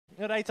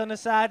You're right on the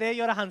side here.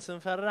 You're a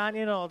handsome fella, aren't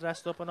you? All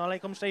dressed up and all.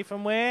 Like, come straight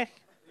from work.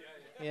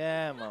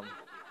 Yeah, mum.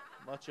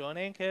 What's your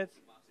name, kid?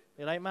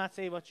 You right,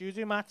 Matty? What you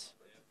do, Matt?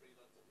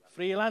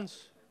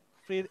 Freelance.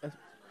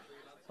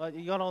 What,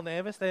 you got all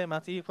nervous there,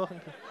 Matty. You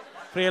fucking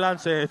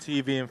freelance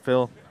TV and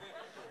film.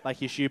 Like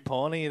you shoot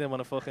porn and you didn't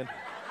want to fucking.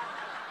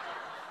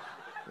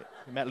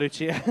 You met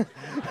Lucia.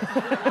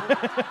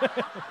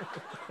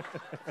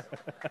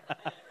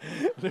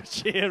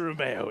 Lucia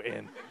Romeo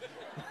in.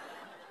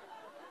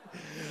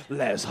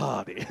 Les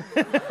Hardy.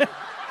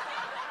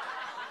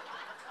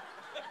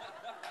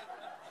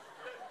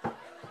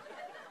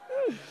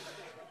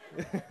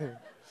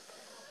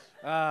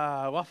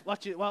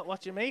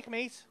 What you make,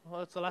 mate?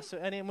 What's the last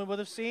anything we would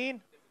have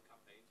seen?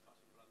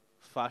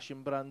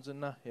 Fashion brands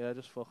and that. Yeah,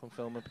 just fucking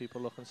filming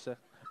people looking sick.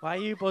 Why are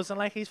you buzzing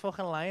like he's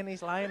fucking lying?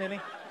 He's lying, isn't he?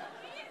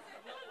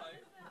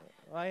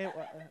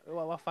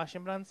 What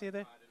fashion brands do you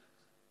do?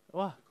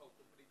 What?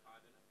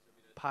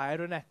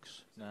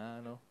 Pyronex. Nah,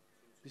 no.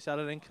 You sell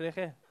it in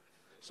cricket.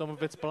 Some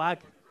of it's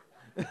black.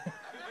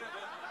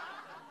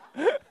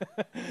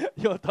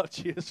 You're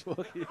dodgy as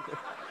fuck.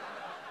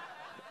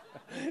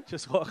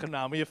 Just walking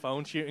around with your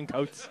phone shooting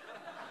coats.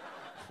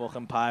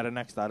 Fucking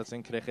Pyronex, that's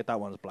in cricket. That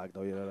one's black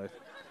though, you're right.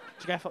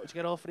 Did you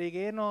get all free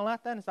gear and all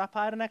that then? Is that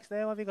Pyronex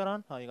there? What have you got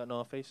on? Oh, you got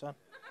no face on.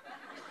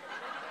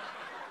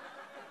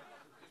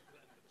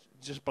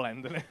 Just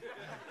blending it.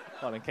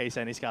 Well, in case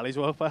any scallies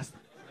walk past.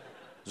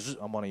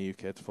 I'm one of you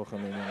kids,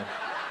 fucking me. You know.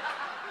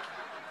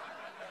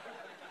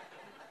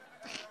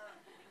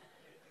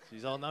 So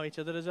you all know each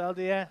other as well,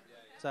 do you? Yeah.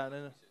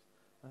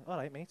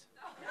 Alright, mate.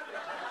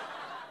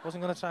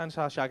 Wasn't going to try and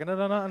start shagging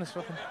her or not, and it's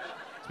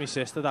my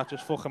sister that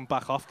just fucking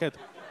back off, kid.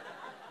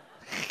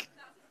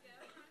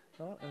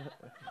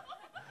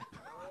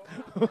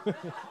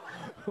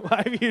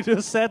 Why have you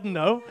just said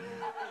no?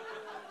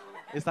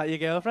 Is that your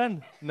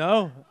girlfriend?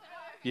 No.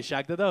 You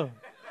shagged her though.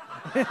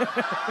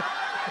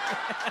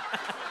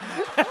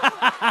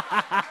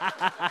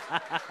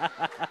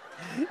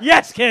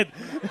 Yes, kid.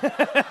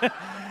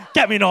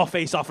 Get me North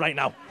Face off right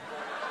now.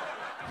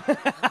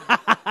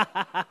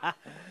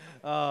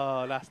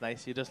 Oh, that's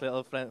nice. You're just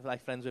little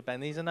friends with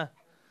Bennies and that.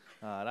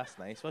 Oh, that's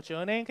nice. What's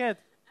your name, kid?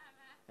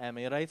 Emma,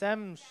 you right,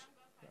 Ems?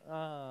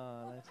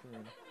 Oh, nice.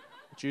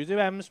 What do you do,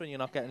 Ems, when you're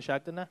not getting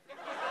shagged in that?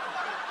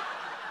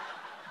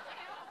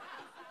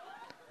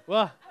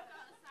 What?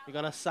 You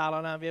got a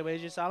salon, have you?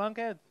 Where's your salon,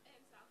 kid?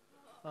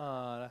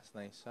 Oh, that's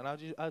nice.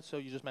 And so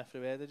you just met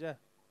through here, did you?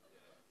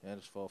 Yeah,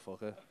 just for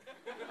fucker.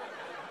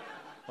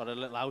 What, a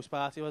little house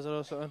party was it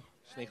or something?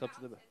 Sneak up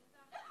to the...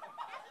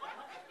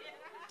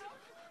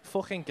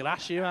 Fucking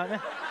grass you,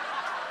 aren't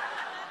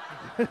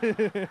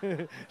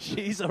you?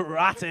 She's a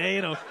rat, eh,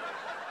 you know.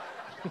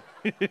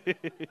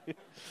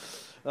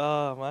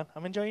 Oh, man.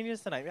 I'm enjoying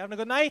this tonight. You having a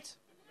good night?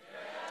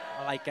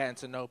 Yeah. I like getting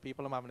to know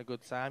people. I'm having a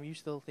good time. You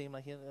still seem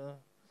like you...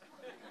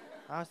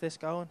 How's this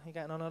going? You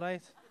getting on all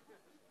right?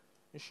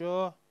 You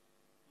sure?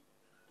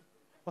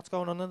 What's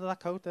going on under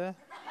that coat there?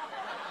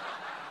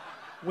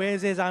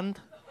 Where's his hand?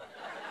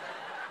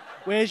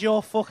 Where's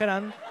your fucking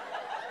hand?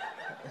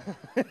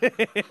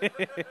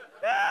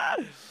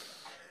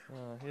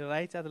 Oh, you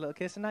right? Had a little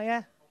kiss in that,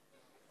 yeah?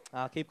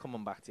 I'll keep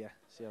coming back to you.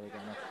 See how we get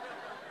on.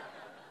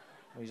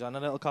 He's on a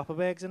little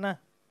Copperbergs in there.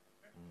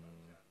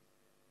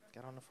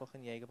 Get on the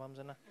fucking Jaeger bombs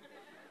in there.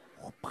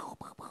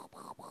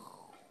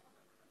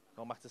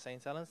 Going back to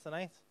St. Helens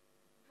tonight.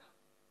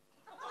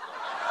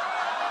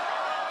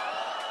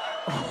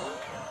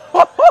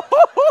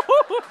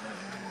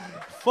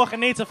 Fucking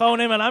need to phone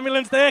him an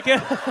ambulance there,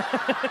 kid.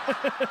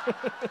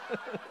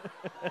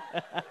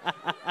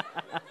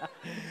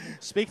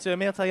 Speak to him,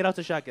 he'll tell you how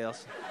to shag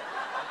girls.